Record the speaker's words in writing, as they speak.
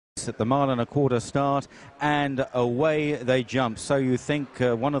at the 1.25 mile start, and away they jump. So You Think,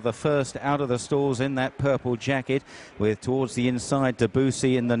 one of the first out of the stalls in that purple jacket, with towards the inside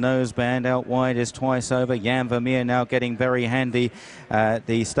Debussy in the noseband. Out wide is Twice Over. Jan Vermeer now getting very handy.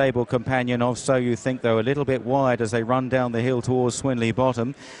 The stable companion of So You Think, though, a little bit wide as they run down the hill towards Swinley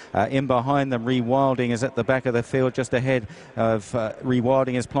Bottom. In behind them, Rewilding is at the back of the field. Just ahead of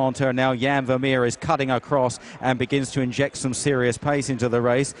Rewilding is Planteur. Now Jan Vermeer is cutting across and begins to inject some serious pace into the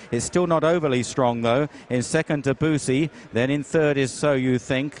race. It's still not overly strong, though. In second, Debussy. Then in third is So You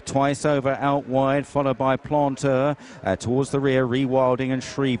Think. Twice Over out wide, followed by Planteur. Towards the rear, Rewilding and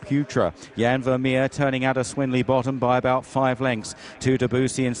Shri Putra. Jan Vermeer turning out of Swinley Bottom by about 5 lengths to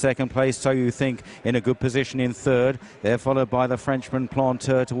Debussy in second place. So You Think in a good position in third. They're followed by the Frenchman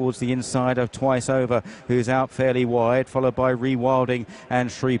Planteur towards the inside of Twice Over, who's out fairly wide, followed by Rewilding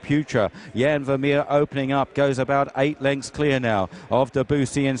and Shri Putra. Jan Vermeer opening up, goes about 8 lengths clear now of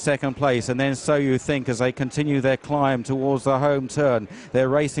Debussy in second place, and then So You Think as they continue their climb towards the home turn. They're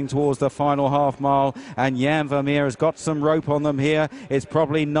racing towards the final half mile, and Jan Vermeer has got some rope on them here. It's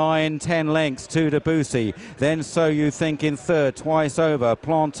probably 9-10 lengths to Debussy. Then So You Think in third, Twice Over,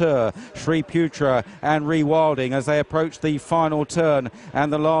 Planteur, Shri Putra and Rewilding as they approach the final turn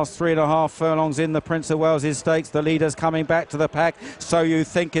and the last 3.5 furlongs in the Prince of Wales' Stakes. The leaders coming back to the pack. So You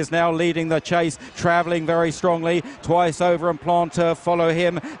Think is now leading the chase, travelling very strongly. Twice Over and Planteur follow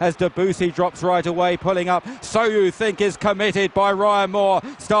him as Debussy drops right away, pulling up. So You Think is committed by Ryan Moore,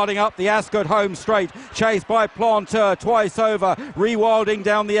 starting up the Ascot home straight, chased by Planteur. Twice Over, Rewilding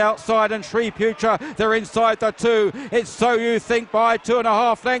down the outside, and Shri Putra, they're inside the two. It's So You Think by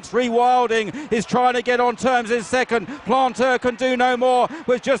 2.5 lengths. Rewilding is trying to get on terms in second. Planteur can do no more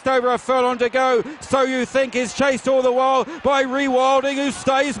with just over a furlong to go. So You Think is chased all the while by Rewilding, who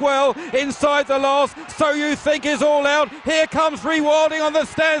stays well inside the last. So You Think is all out. Here comes Rewilding on the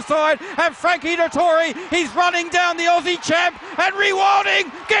stand side, and Frankie Dettori, he's running down the Aussie champ, and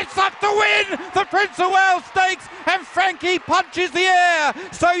Rewilding gets up to win the Prince of Wales Stakes, and Frankie punches the air.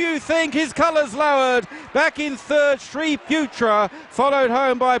 So You Think, his colours lowered. Back in third, Shri Putra, followed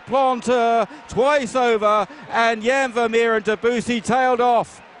home by Planteur. Twice Over, and Jan Vermeer and Debussy tailed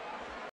off.